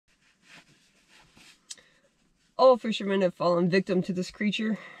All fishermen have fallen victim to this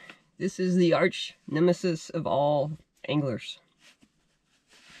creature. This is the arch nemesis of all anglers.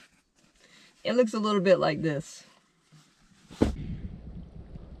 It looks a little bit like this.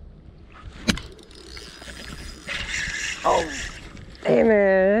 Oh, damn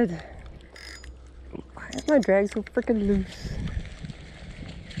it. Why is my drag so freaking loose?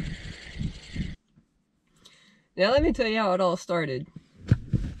 Now let me tell you how it all started.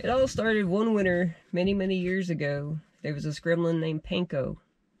 It all started one winter many, many years ago. There was this gremlin named Panko,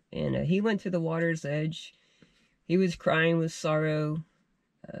 and he went to the water's edge. He was crying with sorrow.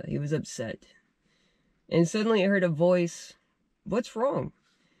 He was upset. And suddenly he heard a voice, "What's wrong?"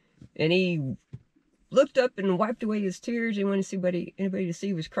 And he looked up and wiped away his tears. He wanted to see anybody to see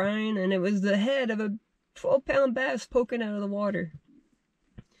he was crying, and it was the head of a 12-pound bass poking out of the water.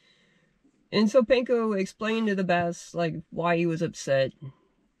 And so Panko explained to the bass like why he was upset,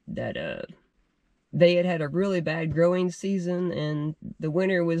 that they had had a really bad growing season, and the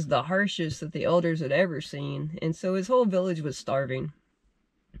winter was the harshest that the elders had ever seen, and so his whole village was starving.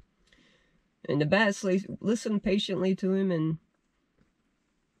 And the bass listened patiently to him, and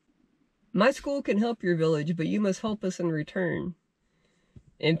 "My school can help your village, but you must help us in return."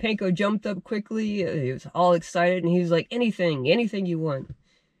 And Panko jumped up quickly. He was all excited, and he was like, anything you want."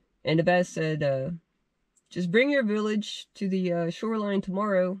 And the bass said, "Just bring your village to the shoreline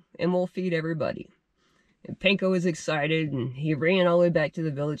tomorrow, and we'll feed everybody." And Panko was excited, and he ran all the way back to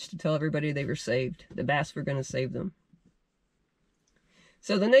the village to tell everybody they were saved. The bass were going to save them.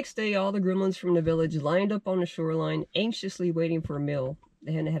 So the next day, all the gremlins from the village lined up on the shoreline, anxiously waiting for a meal.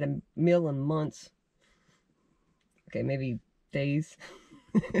 They hadn't had a meal in months. Okay, maybe days.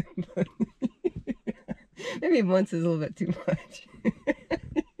 Maybe months is a little bit too much.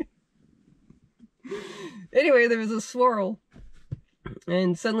 Anyway, there was a swirl,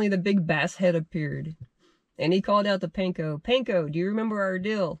 and suddenly the big bass head appeared. And he called out to Panko, "Panko, do you remember our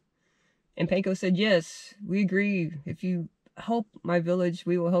deal?" And Panko said, "Yes, we agree. If you help my village,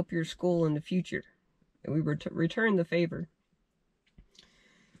 we will help your school in the future." And we returned the favor.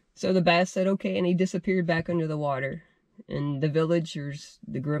 So the bass said, okay, and he disappeared back under the water. And the villagers,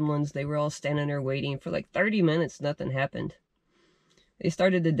 the gremlins, they were all standing there waiting for like 30 minutes. Nothing happened. They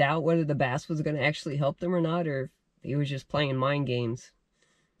started to doubt whether the bass was going to actually help them or not, or if he was just playing mind games.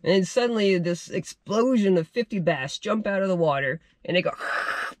 And then suddenly this explosion of 50 bass jump out of the water, and they go...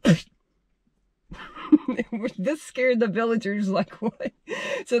 This scared the villagers like what?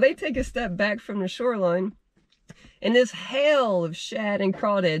 So they take a step back from the shoreline, and this hail of shad and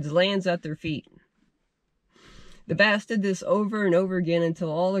crawdads lands at their feet. The bass did this over and over again until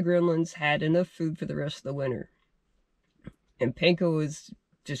all the gremlins had enough food for the rest of the winter. And Panko was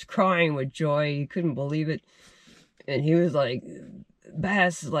just crying with joy. He couldn't believe it. And he was like,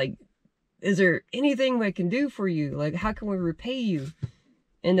 "Bass, like, is there anything I can do for you? Like, how can we repay you?"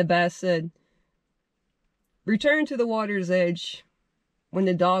 And the bass said, "Return to the water's edge when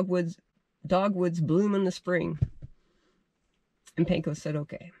the dogwoods bloom in the spring." And Panko said,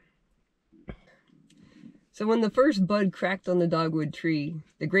 okay. So when the first bud cracked on the dogwood tree,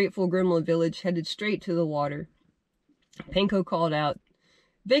 the grateful gremlin village headed straight to the water. Panko called out,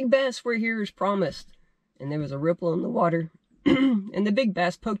 "Big bass, we're here as promised." And there was a ripple in the water. And the big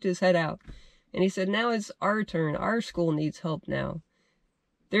bass poked his head out. And he said, "Now it's our turn. Our school needs help now.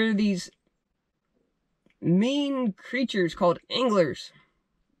 There are these mean creatures called anglers."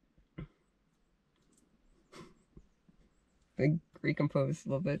 I recomposed a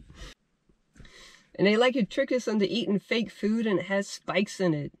little bit. "And they like to trick us into eating fake food, and it has spikes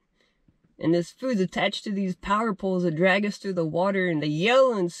in it. And this food's attached to these power poles that drag us through the water, and they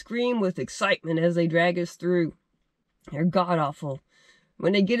yell and scream with excitement as they drag us through. They're god-awful.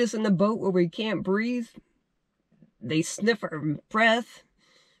 When they get us in the boat where we can't breathe, they sniff our breath.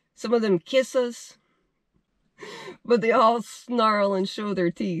 Some of them kiss us, but they all snarl and show their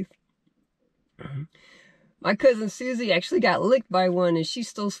teeth. My cousin Susie actually got licked by one, and she's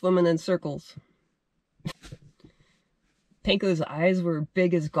still swimming in circles." Panko's eyes were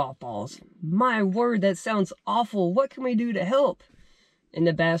big as golf balls. "My word, that sounds awful. What can we do to help?" And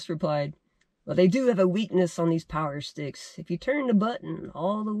the bass replied, "Well, they do have a weakness on these power sticks. If you turn the button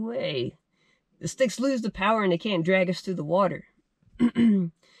all the way, the sticks lose the power and they can't drag us through the water."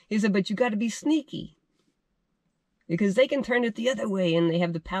 He said, "But you got to be sneaky, because they can turn it the other way and they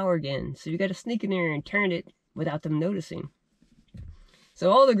have the power again. So you got to sneak in there and turn it without them noticing."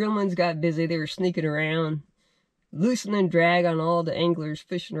 So all the gremlins got busy. They were sneaking around, loosening drag on all the anglers'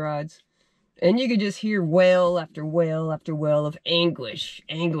 fishing rods. And you could just hear wail after wail after wail of anguish,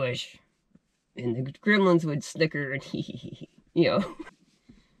 anguish. And the gremlins would snicker and you know.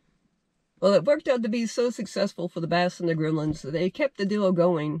 Well, it worked out to be so successful for the bass and the gremlins that they kept the duo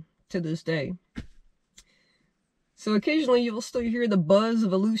going to this day. So occasionally you will still hear the buzz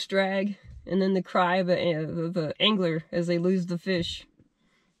of a loose drag and then the cry of an angler as they lose the fish.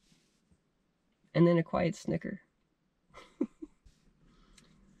 And then a quiet snicker.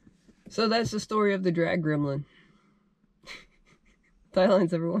 So that's the story of the drag gremlin. Tie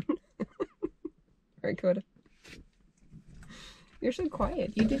lines, everyone. Alright, Coda. You're so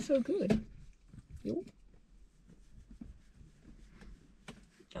quiet. You did so good.